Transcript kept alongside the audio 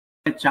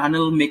My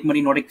channel Make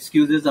Money Not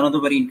Excuses, another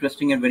very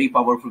interesting and very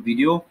powerful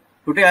video.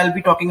 Today I'll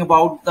be talking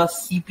about the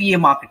CPA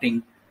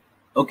marketing.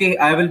 Okay,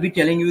 I will be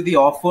telling you the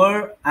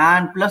offer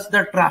and plus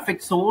the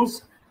traffic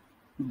source,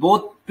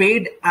 both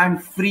paid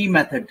and free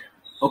method.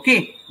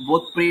 Okay,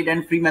 both paid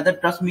and free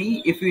method. Trust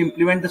me, if you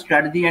implement the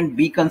strategy and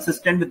be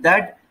consistent with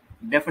that,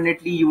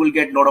 definitely you will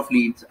get a lot of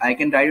leads. I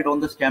can write it on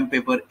the stamp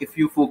paper if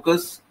you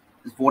focus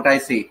is what I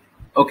say.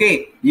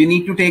 Okay, you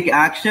need to take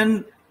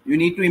action. You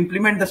need to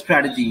implement the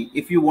strategy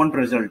if you want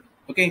result.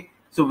 Okay,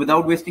 so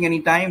without wasting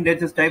any time,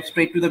 let's just dive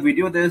straight to the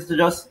video. There's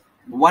just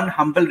one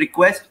humble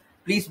request.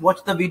 Please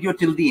watch the video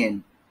till the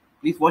end.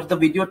 Please watch the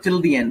video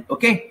till the end.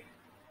 Okay,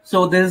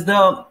 so there's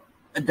the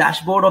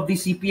dashboard of the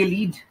CPA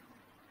lead.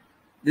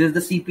 This is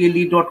the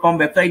cpalead.com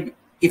website.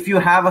 If you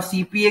have a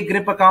CPA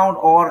grip account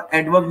or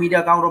AdWork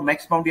Media account or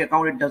Max Bounty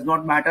account, it does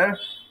not matter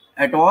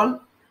at all.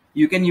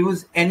 You can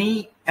use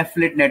any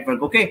affiliate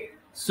network. Okay,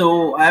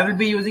 so I will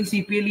be using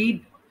CPA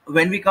lead.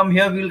 When we come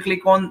here, we will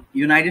click on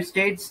United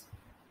States.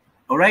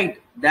 All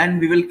right, then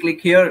we will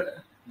click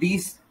here.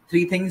 These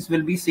three things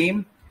will be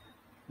same.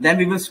 Then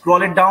we will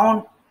scroll it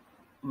down.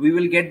 We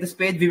will get this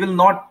page. We will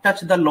not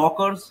touch the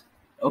lockers.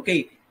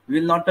 Okay, we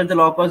will not touch the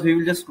lockers. We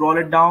will just scroll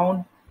it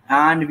down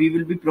and we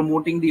will be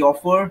promoting the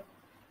offer.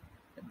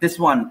 This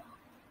one,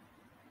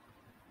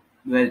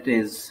 where it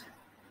is,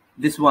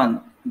 this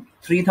one,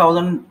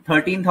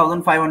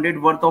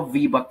 13,500 worth of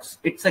V-Bucks.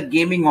 It's a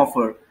gaming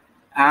offer.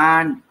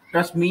 And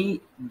trust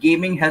me,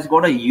 gaming has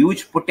got a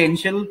huge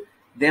potential.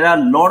 There are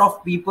a lot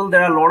of people,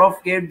 there are a lot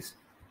of kids,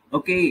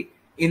 okay,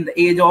 in the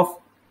age of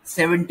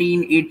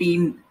 17,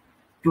 18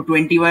 to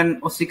 21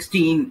 or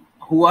 16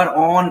 who are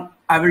on,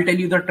 I will tell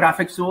you the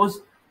traffic source.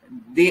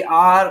 They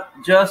are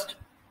just,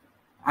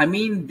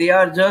 they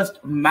are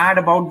just mad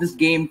about this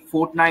game,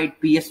 Fortnite,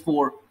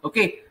 PS4.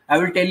 Okay, I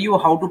will tell you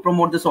how to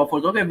promote this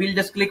offers. Okay, we'll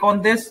just click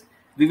on this.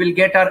 We will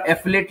get our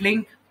affiliate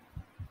link.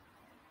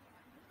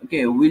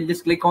 Okay, we'll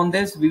just click on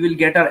this. We will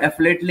get our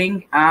affiliate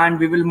link and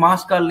we will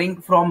mask our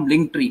link from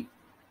Linktree.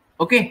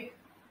 Okay,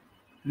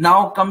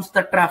 now comes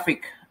the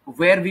traffic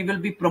where we will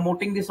be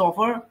promoting this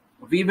offer.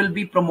 We will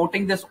be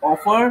promoting this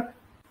offer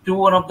to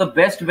one of the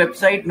best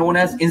website known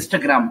as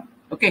Instagram.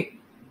 Okay,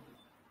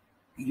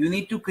 you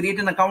need to create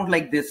an account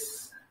like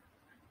this.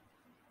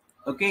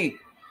 Okay,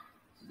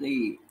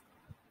 see,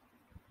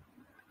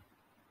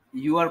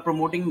 you are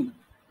promoting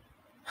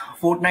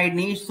Fortnite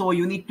niche, so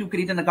you need to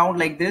create an account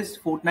like this,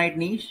 Fortnite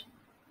niche.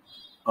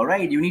 All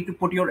right, you need to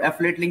put your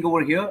affiliate link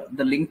over here,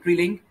 the Linktree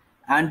link,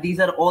 and these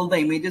are all the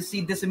images.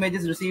 See, this image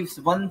receives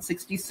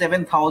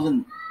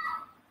 167,000.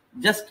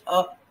 Just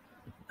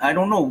I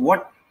don't know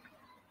what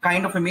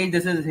kind of image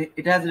this is.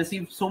 It has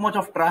received so much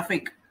of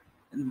traffic.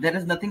 There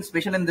is nothing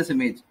special in this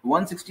image.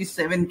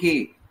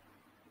 167K,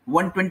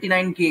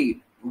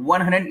 129K,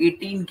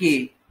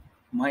 118K.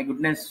 My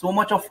goodness, so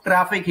much of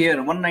traffic here.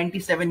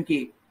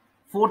 197K.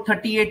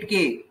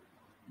 438K,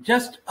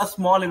 just a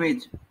small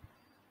image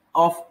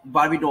of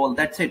Barbie doll.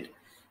 That's it.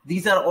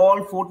 These are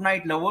all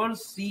Fortnite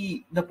lovers.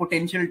 See the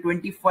potential.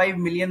 25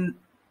 million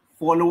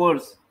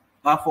followers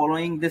are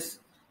following this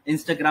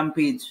Instagram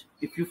page.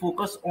 If you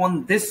focus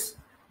on this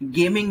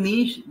gaming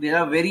niche, there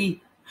are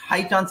very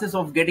high chances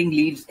of getting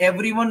leads.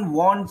 Everyone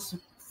wants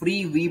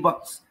free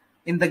V-Bucks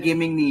in the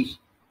gaming niche.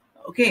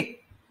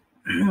 Okay.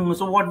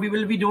 So what we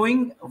will be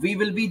doing, we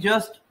will be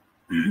just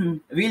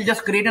we'll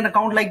just create an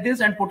account like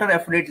this and put our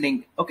affiliate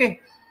link. Okay,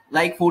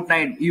 like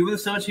Fortnite, you will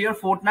search here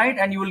Fortnite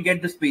and you will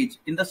get this page.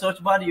 In the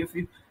search bar, if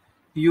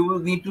you will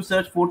need to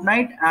search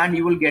Fortnite and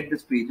you will get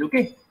this page.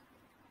 Okay,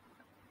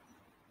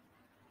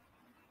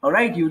 all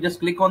right, you just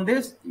click on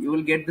this, you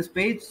will get this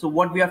page. So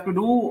what we have to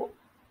do,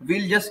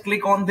 we'll just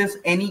click on this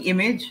any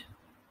image,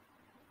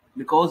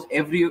 because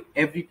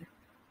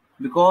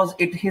because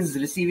it is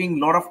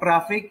receiving a lot of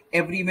traffic.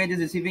 Every image is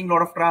receiving a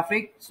lot of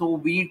traffic, so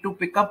we need to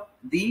pick up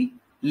the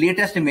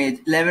latest image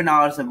 11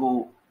 hours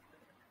ago.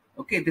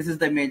 Okay, this is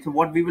the image. So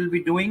what we will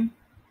be doing,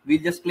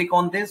 we'll just click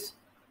on this,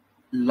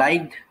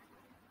 liked.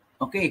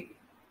 Okay,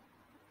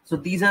 so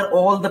these are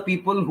all the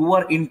people who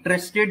are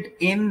interested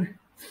in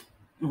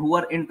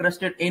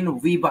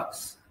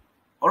V-Bucks.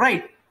 All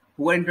right,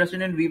 who are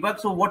interested in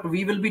V-Bucks. So what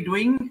we will be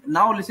doing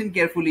now, listen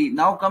carefully.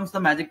 Now comes the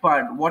magic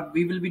part. What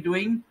we will be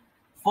doing,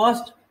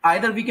 first,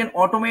 either we can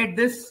automate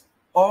this,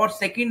 or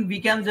second,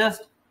 we can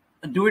just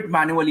do it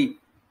manually.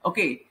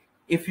 Okay,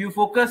 if you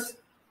focus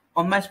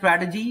on my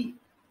strategy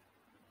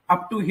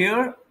up to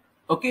here,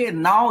 okay,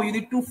 now you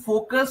need to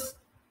focus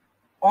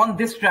on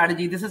this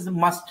strategy. This is a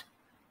must.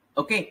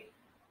 Okay,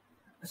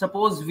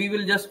 suppose we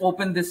will just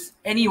open this,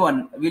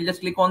 anyone, we'll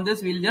just click on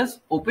this, we'll just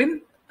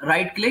open,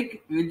 right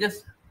click, we'll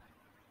just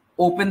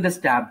open this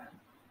tab.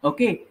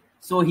 Okay,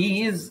 so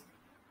he is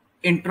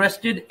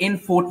interested in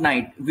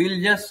Fortnite.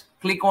 We'll just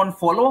click on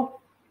follow.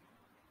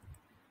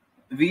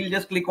 We'll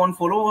just click on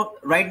follow.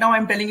 Right now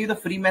I'm telling you the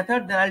free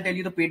method, then I'll tell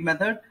you the paid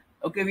method.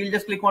 Okay, we'll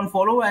just click on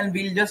follow and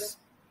we'll just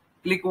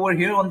click over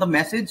here on the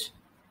message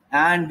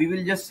and we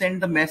will just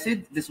send the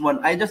message. This one,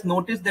 I just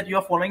noticed that you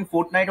are following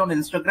Fortnite on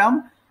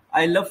Instagram.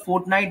 I love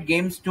Fortnite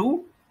games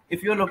too.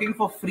 if you're looking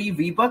for free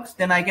V-Bucks,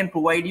 then I can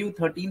provide you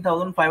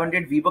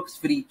 13,500 V-Bucks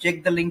free.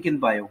 Check the link in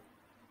bio.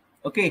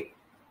 Okay.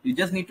 You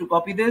just need to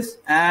copy this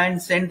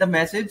and send the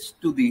message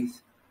to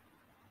these.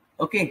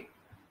 Okay.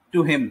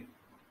 To him.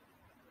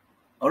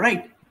 All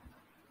right.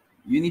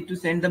 You need to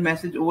send the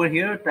message over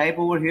here, type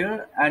over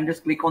here, and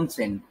just click on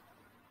send.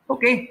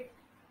 Okay.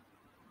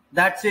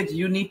 That's it.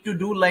 You need to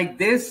do like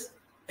this.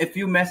 If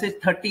you message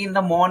 30 in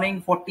the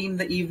morning, 40 in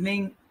the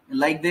evening,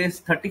 like this,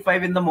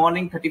 35 in the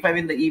morning, 35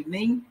 in the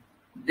evening,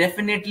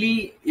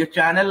 definitely your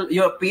channel,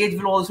 your page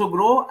will also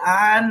grow.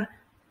 And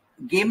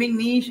gaming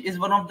niche is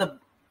one of the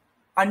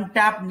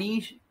untapped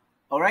niche.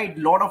 All right.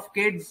 Lot of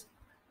kids,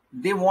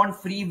 they want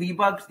free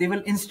V-Bucks. They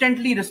will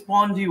instantly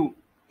respond to you.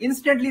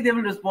 Instantly, they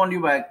will respond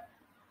you back.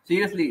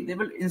 Seriously, they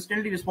will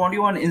instantly respond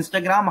you on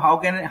Instagram.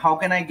 How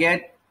can I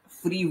get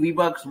free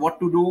V-Bucks? What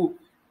to do?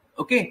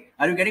 Okay,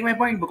 are you getting my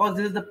point? Because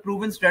this is the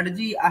proven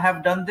strategy. I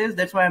have done this.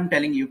 That's why I'm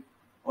telling you.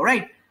 All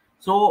right.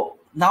 So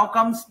now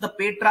comes the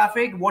paid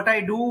traffic. What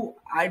I do,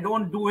 I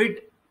don't do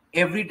it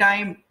every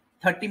time.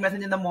 30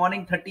 message in the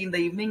morning, 30 in the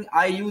evening.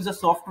 I use a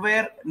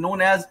software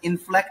known as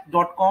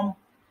inflact.com.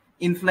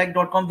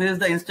 Inflact.com. This is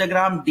the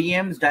Instagram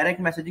DMs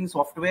direct messaging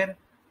software.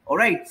 All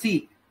right.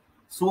 See.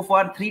 So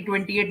far,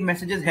 328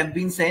 messages have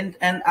been sent,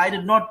 and I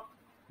did not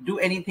do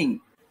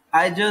anything.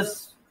 I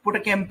just put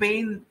a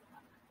campaign.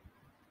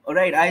 All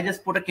right, I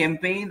just put a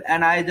campaign,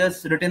 and I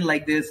just written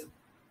like this.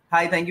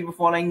 Hi, thank you for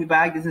following me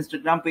back. This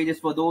Instagram page is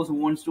for those who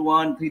wants to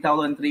earn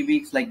 3,000 in 3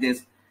 weeks, like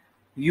this.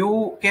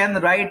 You can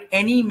write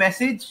any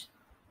message.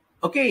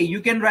 Okay,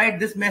 you can write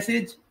this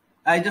message.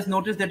 I just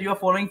noticed that you are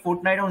following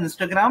Fortnite on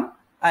Instagram.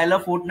 I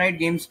love Fortnite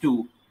games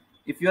too.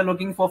 If you are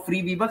looking for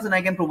free V-Bucks, then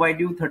I can provide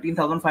you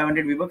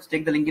 13,500 V-Bucks.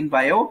 Check the link in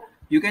bio.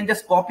 You can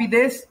just copy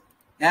this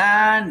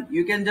and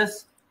you can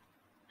just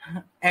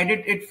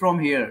edit it from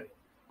here.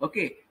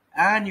 Okay.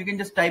 And you can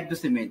just type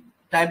this image,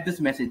 type this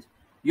message.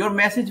 Your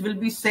message will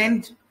be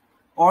sent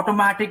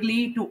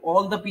automatically to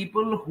all the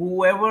people,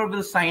 whoever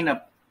will sign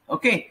up.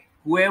 Okay.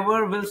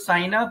 Whoever will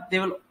sign up, they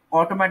will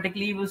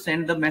automatically will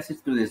send the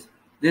message to this.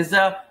 This is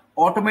a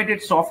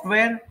automated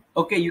software.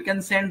 Okay, you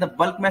can send the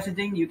bulk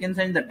messaging, you can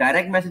send the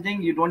direct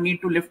messaging. You don't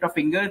need to lift a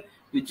finger.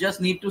 You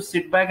just need to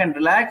sit back and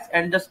relax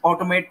and just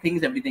automate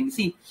things, everything.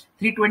 See,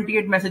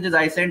 328 messages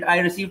I sent, I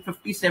received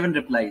 57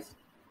 replies.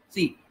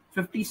 See,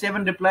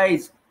 57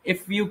 replies.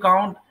 If you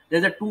count,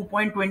 there's a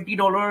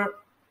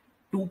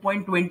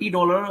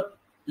 $2.20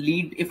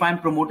 lead if I'm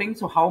promoting.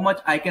 So how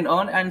much I can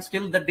earn, and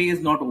still the day is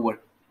not over.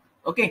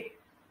 Okay.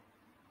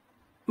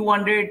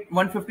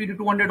 150 to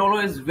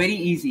 $200 is very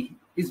easy.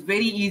 It's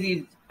very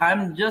easy.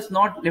 I'm just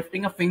not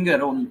lifting a finger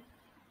only.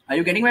 Are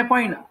you getting my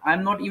point?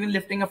 I'm not even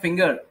lifting a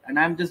finger, and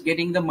I'm just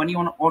getting the money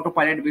on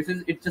autopilot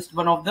basis. It's just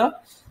one of the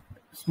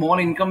small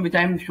income which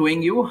I'm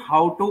showing you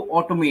how to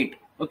automate.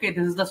 Okay,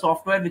 this is the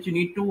software which you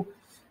need to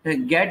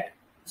get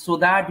so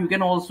that you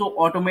can also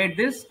automate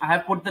this. I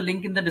have put the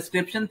link in the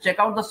description. Check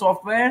out the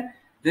software.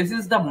 This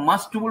is the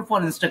must tool for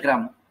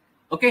Instagram.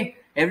 Okay,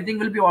 everything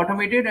will be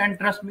automated, and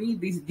trust me,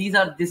 this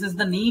is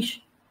the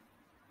niche.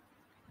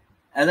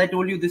 As I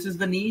told you, this is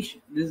the niche.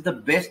 This is the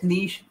best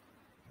niche.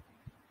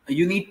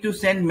 You need to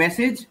send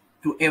message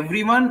to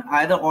everyone,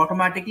 either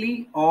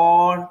automatically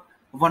or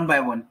one by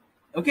one.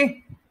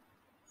 Okay.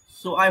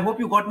 So I hope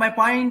you got my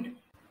point.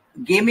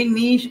 Gaming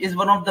niche is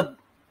one of the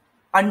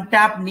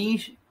untapped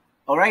niche.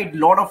 All right.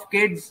 Lot of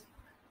kids,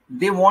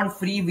 they want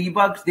free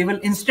V-Bucks. They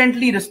will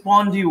instantly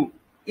respond to you.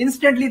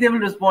 Instantly, they will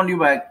respond you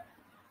back.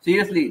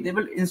 Seriously, they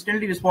will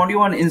instantly respond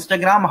you on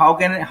Instagram. How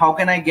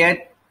can I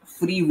get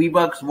free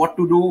V-Bucks? What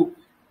to do?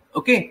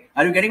 Okay,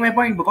 are you getting my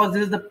point? Because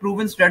this is the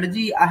proven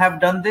strategy. I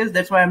have done this.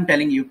 That's why I'm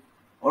telling you.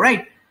 All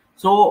right.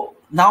 So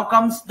now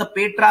comes the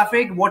paid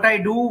traffic. What I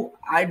do,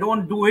 I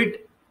don't do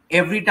it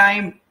every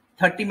time.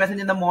 30 message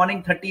in the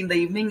morning, 30 in the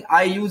evening.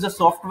 I use a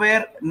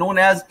software known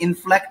as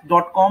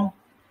inflact.com.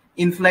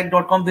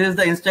 Inflact.com. This is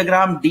the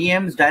Instagram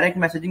DMs direct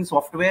messaging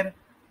software.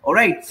 All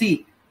right.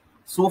 See,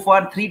 so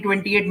far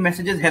 328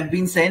 messages have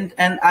been sent,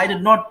 and I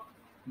did not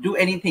do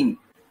anything.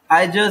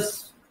 I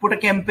just put a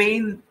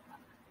campaign.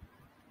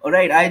 All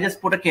right, I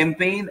just put a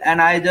campaign,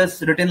 and I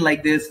just written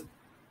like this.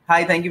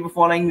 Hi, thank you for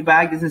following me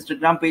back. This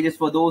Instagram page is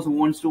for those who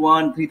wants to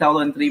earn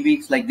 3,000 in 3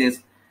 weeks, like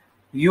this.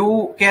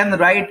 You can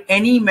write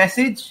any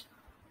message.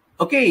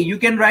 Okay, you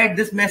can write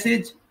this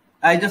message.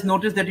 I just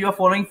noticed that you are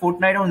following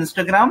Fortnite on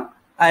Instagram.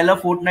 I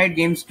love Fortnite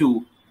games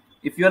too.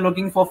 If you are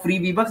looking for free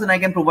V-Bucks, then I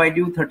can provide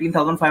you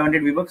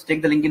 13,500 V-Bucks.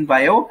 Check the link in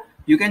bio.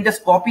 You can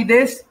just copy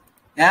this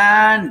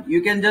and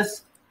you can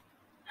just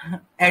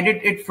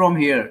edit it from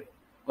here.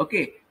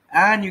 Okay.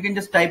 And you can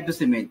just type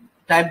this image,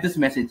 type this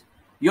message.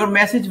 Your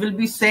message will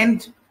be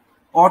sent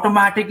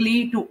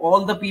automatically to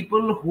all the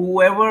people,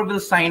 whoever will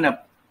sign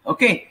up.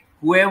 Okay.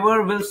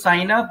 Whoever will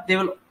sign up, they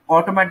will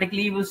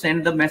automatically will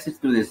send the message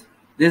to this.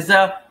 This is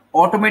a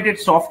automated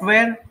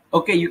software.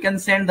 Okay. You can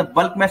send the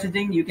bulk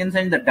messaging. You can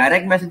send the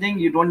direct messaging.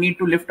 You don't need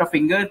to lift a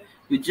finger.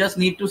 You just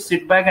need to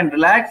sit back and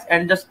relax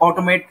and just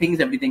automate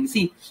things, everything.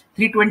 See,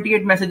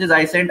 328 messages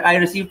I sent, I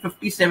received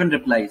 57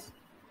 replies.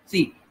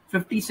 See,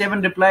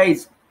 57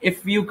 replies.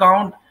 If you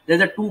count,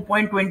 there's a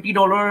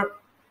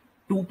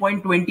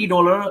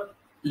 $2.20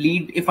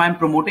 lead if I'm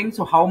promoting.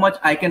 So how much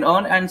I can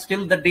earn, and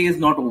still the day is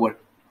not over.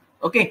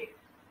 Okay.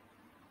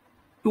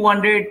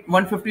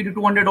 150 to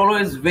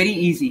 $200 is very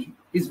easy.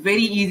 It's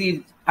very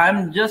easy.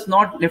 I'm just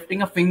not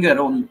lifting a finger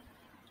only.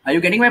 Are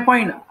you getting my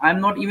point? I'm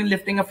not even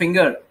lifting a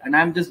finger, and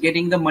I'm just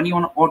getting the money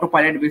on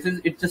autopilot basis.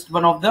 It's just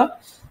one of the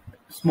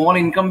small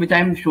income which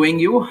I'm showing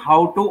you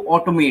how to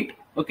automate.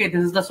 Okay,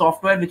 this is the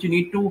software which you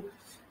need to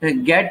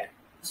get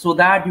so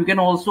that you can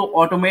also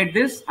automate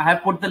this. I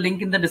have put the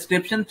link in the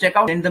description. Check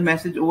out, send the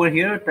message over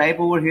here, type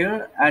over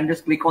here, and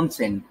just click on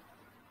send.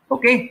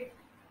 Okay.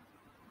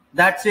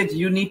 That's it.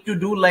 You need to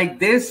do like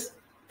this.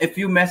 If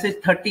you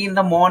message 30 in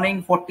the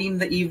morning, 40 in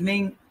the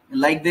evening,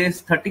 like this,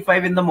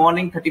 35 in the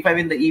morning, 35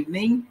 in the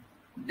evening,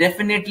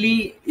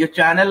 definitely your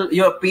channel,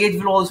 your page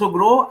will also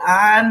grow.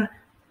 And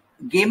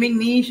gaming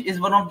niche is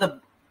one of the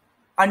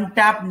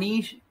untapped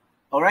niche.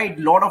 All right.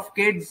 Lot of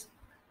kids,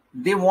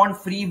 they want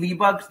free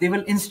V-Bucks. They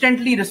will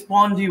instantly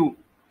respond to you.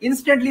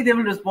 Instantly, they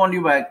will respond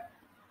you back.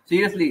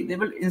 Seriously, they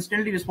will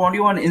instantly respond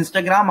you on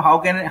Instagram. How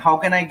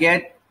can I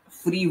get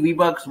free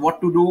V-Bucks?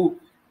 What to do?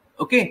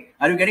 Okay,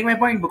 are you getting my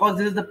point? Because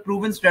this is the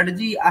proven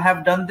strategy. I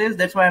have done this.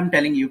 That's why I'm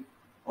telling you.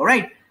 All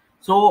right.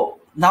 So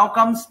now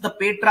comes the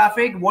paid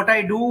traffic. What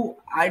I do,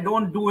 I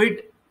don't do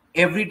it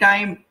every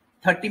time.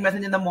 30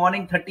 message in the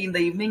morning, 30 in the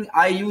evening.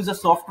 I use a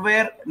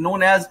software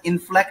known as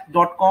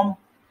inflact.com.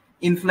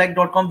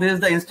 Inflact.com. This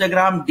is the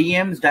Instagram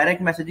DMs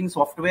direct messaging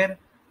software.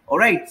 All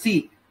right.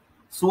 See,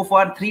 so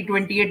far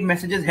 328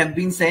 messages have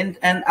been sent,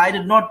 and I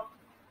did not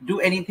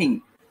do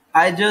anything.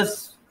 I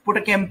just put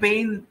a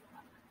campaign.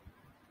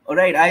 All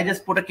right, I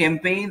just put a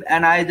campaign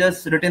and I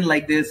just written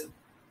like this.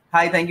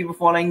 Hi, thank you for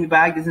following me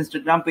back. This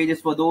Instagram page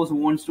is for those who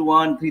wants to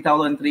earn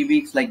 3,000 in 3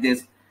 weeks, like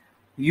this.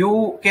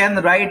 You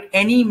can write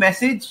any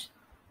message.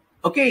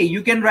 Okay,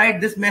 you can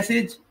write this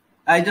message.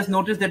 I just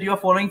noticed that you are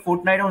following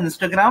Fortnite on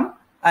Instagram.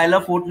 I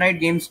love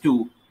Fortnite games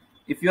too.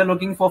 If you are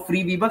looking for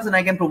free V-Bucks, then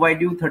I can provide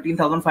you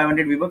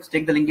 13,500 V-Bucks.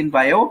 Take the link in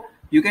bio.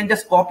 You can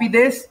just copy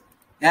this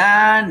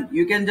and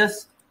you can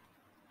just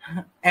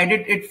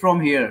edit it from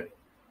here.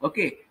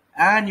 Okay.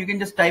 And you can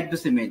just type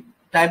this image,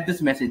 type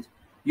this message.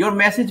 Your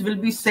message will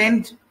be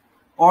sent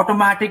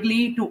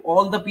automatically to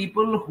all the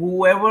people,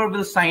 whoever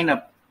will sign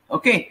up.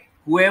 Okay,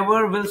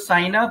 whoever will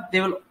sign up, they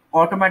will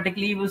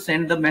automatically will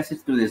send the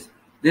message to this.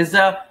 This is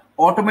a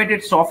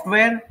automated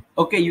software.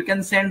 Okay, you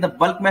can send the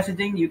bulk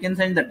messaging, you can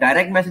send the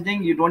direct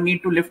messaging. You don't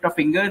need to lift a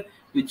finger.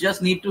 You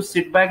just need to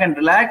sit back and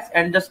relax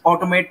and just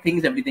automate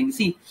things, everything.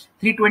 See,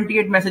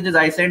 328 messages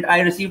I sent,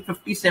 I received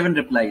 57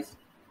 replies.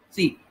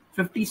 See,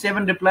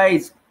 57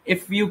 replies.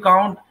 If you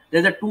count,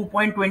 there's a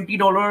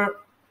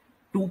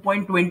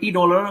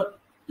 $2.20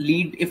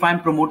 lead if I'm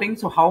promoting.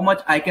 So how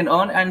much I can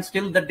earn, and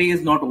still the day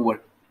is not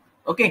over.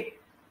 Okay.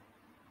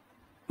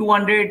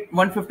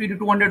 150 to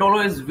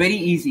 $200 is very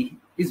easy.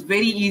 It's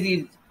very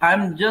easy.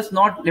 I'm just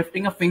not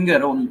lifting a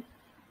finger only.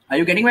 Are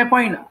you getting my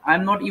point?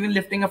 I'm not even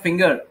lifting a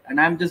finger, and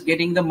I'm just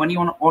getting the money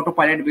on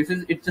autopilot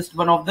basis. It's just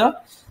one of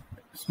the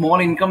small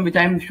income which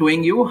I'm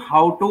showing you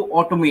how to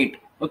automate.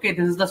 Okay.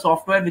 This is the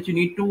software which you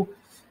need to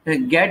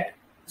get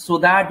so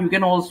that you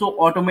can also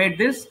automate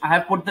this. I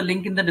have put the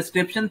link in the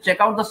description. Check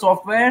out the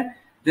software.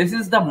 This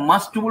is the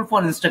must tool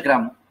for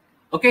Instagram.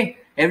 Okay,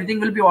 everything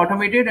will be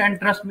automated, and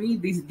trust me,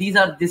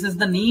 this is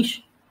the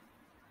niche.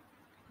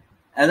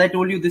 As I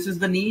told you, this is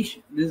the niche.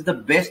 This is the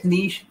best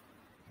niche.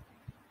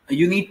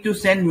 You need to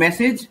send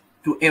message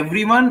to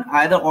everyone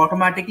either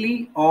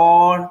automatically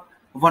or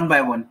one by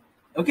one.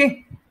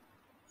 Okay,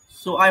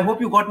 so I hope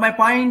you got my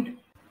point.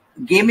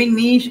 Gaming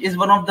niche is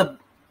one of the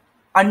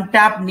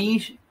untapped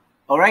niche.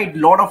 All right,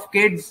 lot of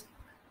kids,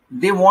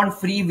 they want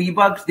free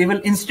V-Bucks. They will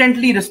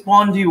instantly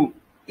respond to you.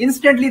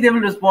 Instantly, they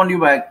will respond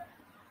you back.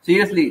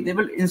 Seriously, they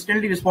will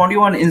instantly respond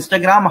you on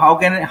Instagram.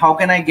 How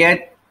can I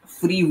get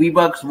free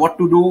V-Bucks? What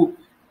to do?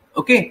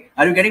 Okay,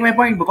 are you getting my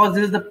point? Because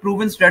this is the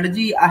proven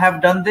strategy. I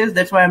have done this.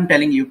 That's why I'm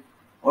telling you.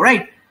 All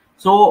right.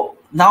 So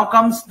now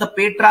comes the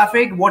paid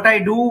traffic. What I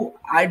do,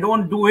 I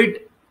don't do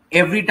it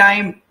every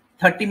time.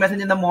 30 message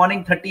in the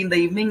morning, 30 in the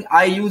evening.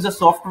 I use a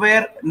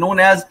software known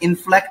as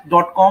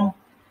inflact.com.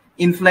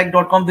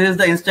 Inflact.com. This is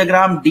the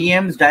Instagram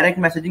DMs direct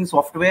messaging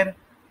software.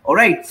 All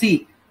right.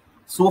 See,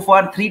 so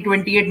far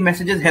 328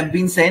 messages have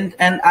been sent,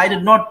 and I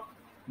did not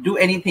do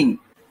anything.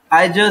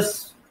 I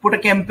just put a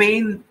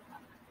campaign.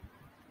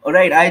 All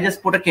right. I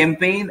just put a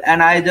campaign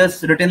and I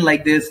just written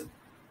like this.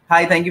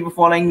 Hi, thank you for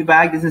following me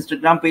back. This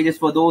Instagram page is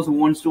for those who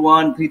wants to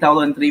earn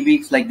 3,000 in 3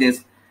 weeks, like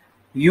this.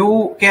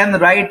 You can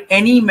write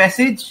any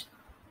message.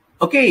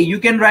 Okay, you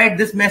can write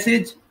this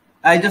message.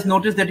 I just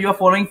noticed that you are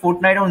following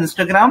Fortnite on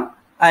Instagram.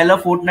 I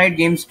love Fortnite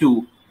games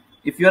too.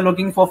 If you are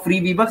looking for free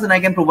V-Bucks, then I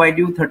can provide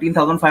you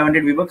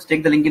 13,500 V-Bucks.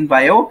 Take the link in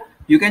bio.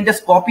 You can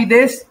just copy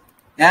this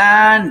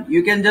and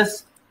you can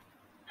just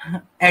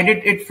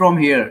edit it from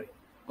here.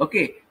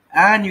 Okay,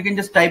 and you can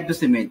just type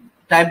this image,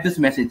 type this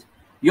message.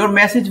 Your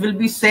message will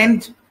be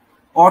sent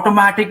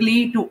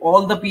automatically to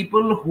all the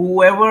people,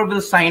 whoever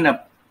will sign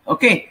up.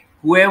 Okay,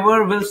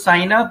 whoever will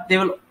sign up, they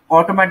will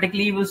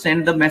automatically will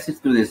send the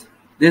message to this.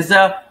 This is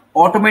a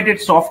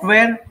automated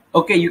software.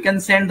 Okay, you can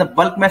send the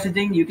bulk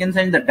messaging, you can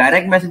send the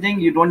direct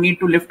messaging. You don't need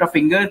to lift a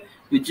finger.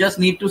 You just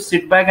need to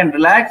sit back and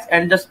relax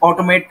and just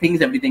automate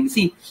things, everything.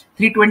 See,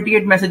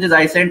 328 messages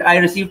I sent, I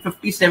received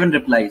 57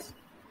 replies.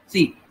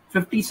 See,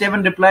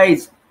 57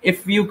 replies.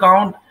 If you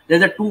count,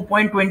 there's a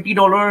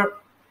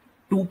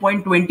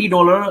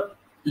 $2.20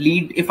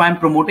 lead if I'm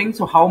promoting.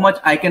 So how much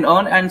I can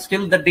earn, and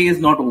still the day is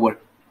not over.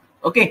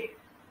 Okay,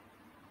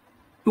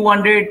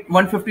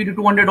 150 to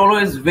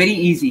 $200 is very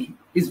easy.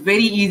 It's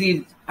very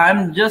easy.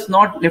 I'm just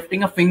not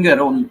lifting a finger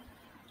only.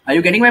 Are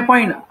you getting my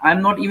point?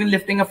 I'm not even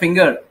lifting a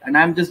finger, and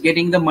I'm just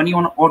getting the money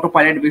on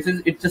autopilot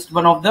basis. It's just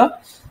one of the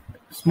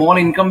small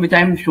income which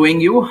I'm showing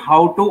you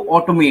how to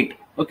automate.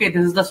 Okay,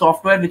 this is the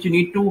software which you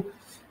need to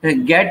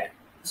get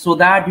so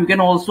that you can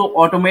also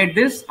automate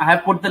this. I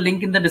have put the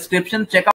link in the description. Check out.